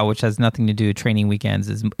chat about, which has nothing to do with training weekends,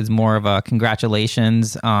 is more of a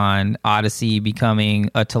congratulations on Odyssey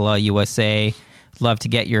becoming Attila USA. Love to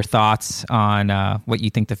get your thoughts on what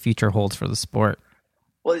you think the future holds for the sport.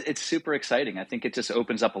 Well, it's super exciting. I think it just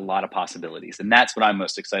opens up a lot of possibilities. And that's what I'm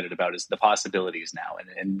most excited about is the possibilities now.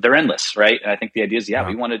 And they're endless, right? And I think the idea is,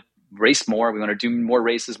 we want to race more. We want to do more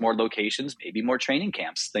races, more locations, maybe more training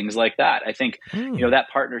camps, things like that. I think, that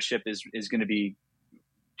partnership is going to be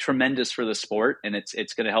tremendous for the sport. And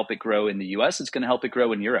it's going to help it grow in the US. It's going to help it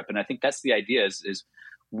grow in Europe. And I think that's the idea is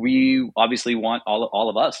we obviously want all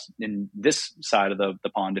of us in this side of the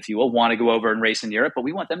pond, if you will, want to go over and race in Europe, but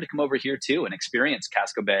we want them to come over here too and experience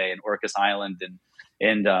Casco Bay and Orcas Island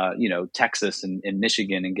and Texas and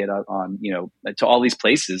Michigan and get out on, to all these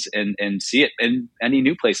places and see it and any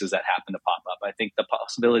new places that happen to pop up. I think the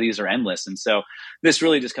possibilities are endless. And so this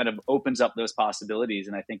really just kind of opens up those possibilities.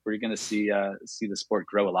 And I think we're going to see the sport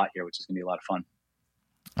grow a lot here, which is going to be a lot of fun.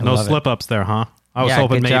 No slip ups there, huh? I was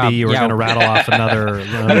hoping maybe you were going to rattle off another.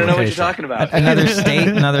 I don't know what you're talking about. Another state,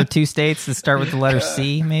 another 2 states that start with the letter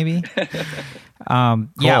C, maybe. Cool.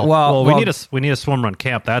 Yeah. Well, we need a swim run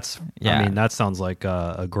camp. That's. I mean, that sounds like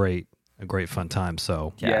a great fun time.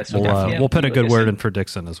 So we'll put a good word in for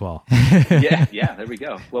Dixon as well. Yeah. There we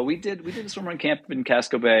go. Well, we did a swim run camp in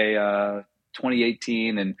Casco Bay,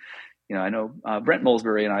 2018, and. I know Brent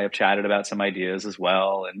Molesbury and I have chatted about some ideas as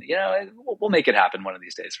well. And, we'll make it happen one of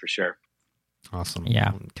these days for sure. Awesome.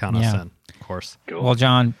 Yeah. Count us in, of course. Cool. Well,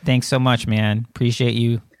 John, thanks so much, man. Appreciate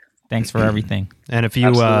you. Thanks for everything. And if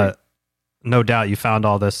you, no doubt you found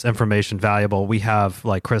all this information valuable. We have,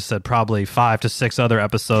 like Chris said, probably 5 to 6 other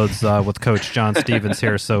episodes with Coach John Stevens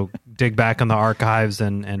here. So dig back in the archives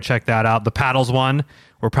and check that out. The paddles one,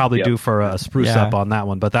 we're probably due for a spruce up on that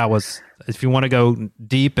one. But that was... If you want to go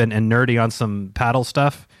deep and nerdy on some paddle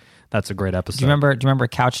stuff, that's a great episode. Do you remember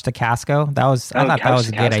Couch to Casco? I thought that was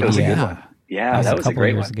a good idea. Was a good one. Yeah, that was a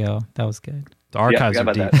great years ago. That was good. The archives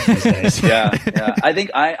are deep these days. Yeah. I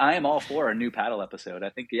think I am all for a new paddle episode.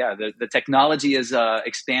 I think the technology is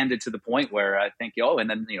expanded to the point where I think and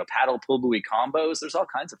then paddle pull buoy combos. There's all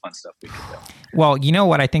kinds of fun stuff we can do. Well, you know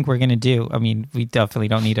what I think we're going to do. I mean, we definitely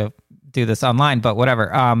don't need to do this online, but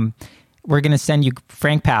whatever. We're going to send you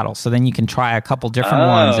Frank paddles, so then you can try a couple different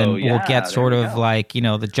ones, and we'll get sort of like,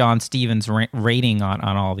 the John Stevens rating on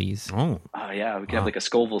all these. Oh yeah. We could have like a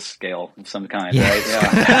Scoville scale of some kind, right?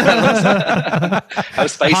 Yeah. How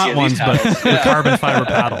spicy hot are ones, these paddles? but carbon fiber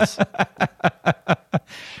paddles.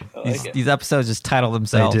 These episodes just title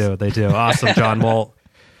themselves. They do. Awesome, John. Well,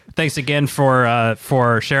 thanks again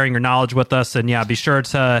for sharing your knowledge with us. And be sure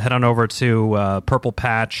to head on over to Purple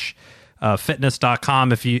Patch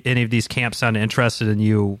fitness.com if any of these camps sound interested in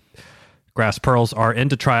you. Grass Pearls are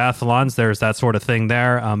into triathlons. There's that sort of thing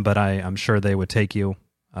there, but I'm sure they would take you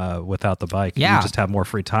without the bike. You just have more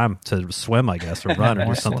free time to swim, I guess, or run or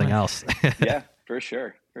do something else. Yeah, for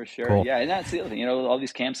sure. Cool. Yeah, and that's the other thing. All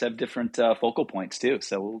these camps have different focal points too,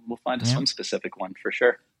 so we'll find a swim specific one for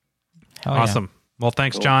sure. Awesome. Well,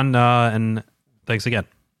 thanks, John, and thanks again.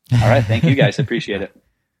 All right, thank you guys. Appreciate it.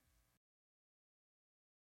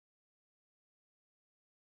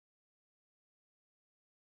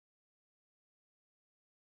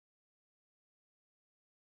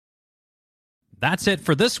 That's it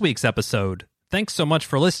for this week's episode. Thanks so much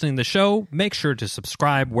for listening to the show. Make sure to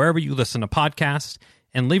subscribe wherever you listen to podcasts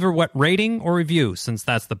and leave a rating or review, since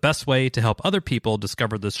that's the best way to help other people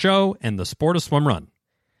discover the show and the sport of swim run.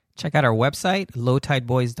 Check out our website,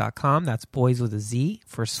 lowtideboys.com. That's boys with a Z,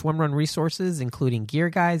 for swim run resources, including gear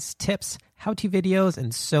guides, tips, how-to videos,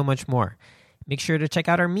 and so much more. Make sure to check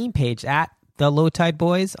out our meme page at The Low Tide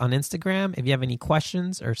Boys on Instagram. If you have any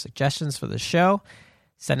questions or suggestions for the show,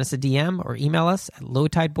 send us a DM or email us at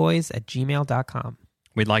lowtideboys@gmail.com.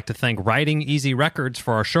 We'd like to thank Riding Easy Records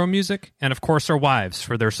for our show music, and of course our wives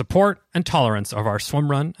for their support and tolerance of our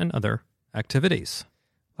swim run and other activities.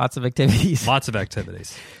 Lots of activities. Lots of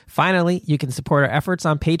activities. Finally, you can support our efforts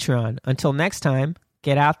on Patreon. Until next time,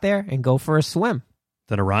 get out there and go for a swim.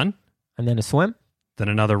 Then a run. And then a swim. Then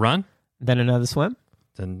another run. Then another swim.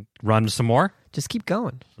 Then run some more. Just keep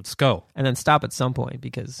going. Let's go. And then stop at some point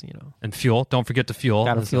because, And fuel. Don't forget to fuel.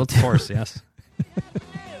 Gotta fuel too. Of course, yes.